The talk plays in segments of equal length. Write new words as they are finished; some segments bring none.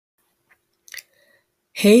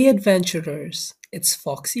Hey adventurers, it's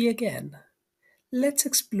Foxy again. Let's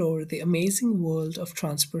explore the amazing world of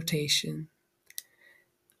transportation.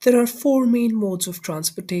 There are four main modes of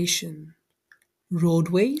transportation: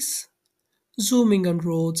 roadways, zooming on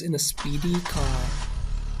roads in a speedy car;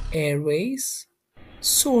 airways,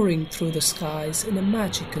 soaring through the skies in a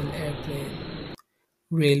magical airplane;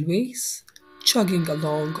 railways, chugging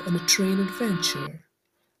along on a train adventure;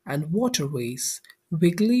 and waterways,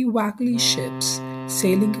 wiggly waggly ships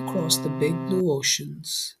sailing across the big blue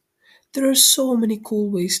oceans. There are so many cool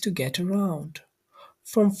ways to get around.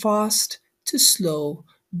 From fast to slow,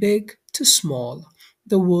 big to small,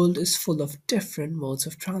 the world is full of different modes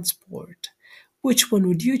of transport. Which one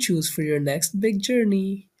would you choose for your next big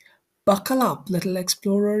journey? Buckle up, little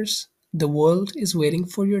explorers. The world is waiting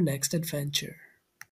for your next adventure.